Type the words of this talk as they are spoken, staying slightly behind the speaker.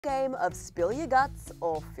game of spill your guts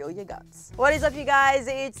or fill your guts. What is up, you guys?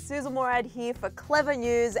 It's Sussan Mourad here for Clevver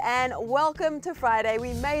News, and welcome to Friday.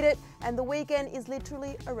 We made it, and the weekend is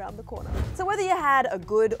literally around the corner. So whether you had a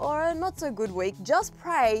good or a not so good week, just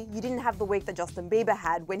pray you didn't have the week that Justin Bieber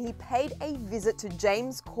had when he paid a visit to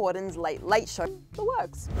James Corden's Late Late Show. The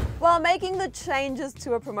works. While making the changes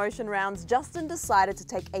to a promotion rounds, Justin decided to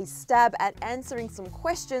take a stab at answering some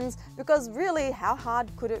questions because really, how hard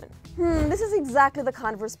could it be? This is exactly the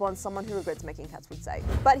kind of response someone who regrets making cats would say.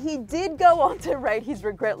 But he did go on to rate his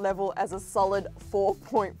regret level as a solid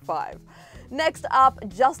 4.5. Next up,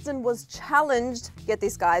 Justin was challenged, get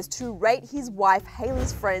this guys, to rate his wife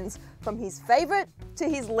Hailey's friends from his favorite to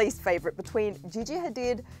his least favorite between Gigi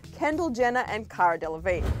Hadid, Kendall Jenner and Cara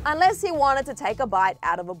Delevingne. Unless he wanted to take a bite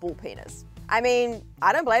out of a bull penis. I mean,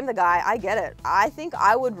 I don't blame the guy, I get it. I think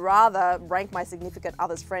I would rather rank my significant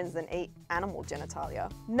other's friends than eat animal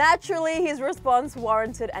genitalia. Naturally, his response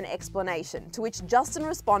warranted an explanation, to which Justin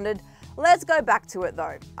responded, "Let's go back to it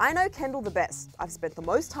though. I know Kendall the best. I've spent the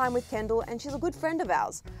most time with Kendall and she's a good friend of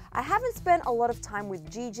ours. I haven't spent a lot of time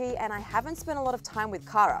with Gigi and I haven't spent a lot of time with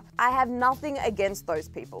Cara. I have nothing against those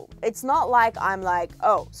people. It's not like I'm like,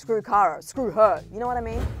 oh, screw Cara, screw her. You know what I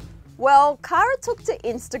mean?" Well, Cara took to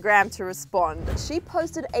Instagram to respond. She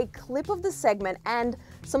posted a clip of the segment and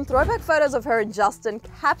some throwback photos of her and Justin,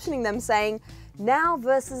 captioning them saying, "Now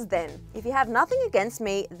versus then. If you have nothing against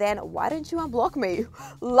me, then why don't you unblock me?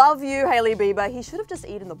 Love you, Hailey Bieber." He should have just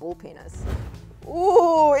eaten the bull penis.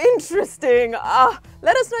 Ooh, interesting.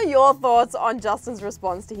 Let us know your thoughts on Justin's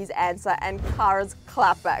response to his answer and Cara's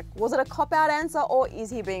clapback. Was it a cop-out answer or is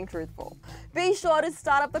he being truthful? Be sure to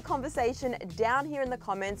start up the conversation down here in the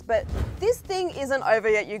comments, but this thing isn't over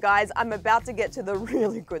yet, you guys. I'm about to get to the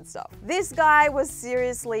really good stuff. This guy was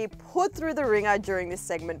seriously put through the ringer during this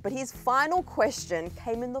segment, but his final question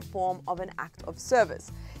came in the form of an act of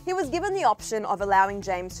service. He was given the option of allowing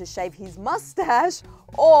James to shave his mustache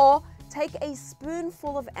or take a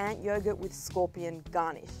spoonful of ant yogurt with scorpion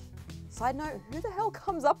garnish. Side note, who the hell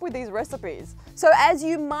comes up with these recipes? So as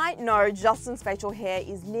you might know, Justin's facial hair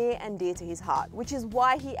is near and dear to his heart, which is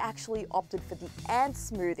why he actually opted for the ant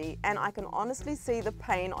smoothie, and I can honestly see the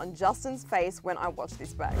pain on Justin's face when I watch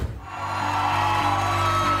this back.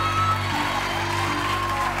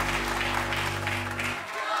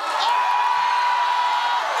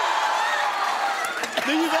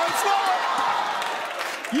 Do you got to swallow?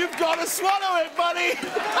 You've got to swallow it, buddy!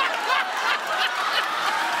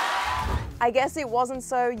 I guess it wasn't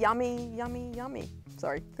so yummy, yummy, yummy.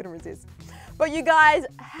 Sorry, couldn't resist. But you guys,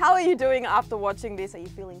 how are you doing after watching this? Are you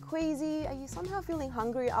feeling queasy? Are you somehow feeling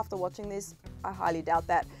hungry after watching this? I highly doubt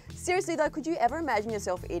that. Seriously though, could you ever imagine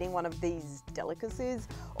yourself eating one of these delicacies?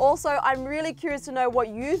 Also, I'm really curious to know what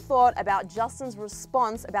you thought about Justin's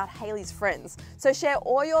response about Hailey's friends. So share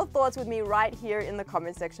all your thoughts with me right here in the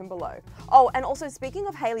comment section below. Oh, and also speaking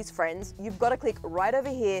of Hailey's friends, you've got to click right over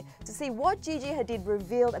here to see what Gigi Hadid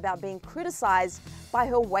revealed about being criticized by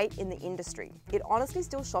her weight in the industry. It honestly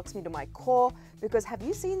still shocks me to my core, because have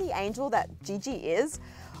you seen the angel that Gigi is?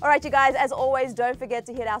 Alright you guys, as always, don't forget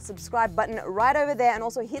to hit our subscribe button right over there and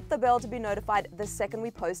also hit the bell to be notified the second we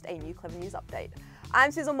post a new Clevver News update. I'm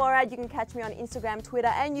Sussan Mourad. You can catch me on Instagram, Twitter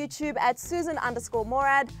and YouTube at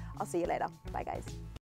Sussan_Mourad. I'll see you later. Bye guys.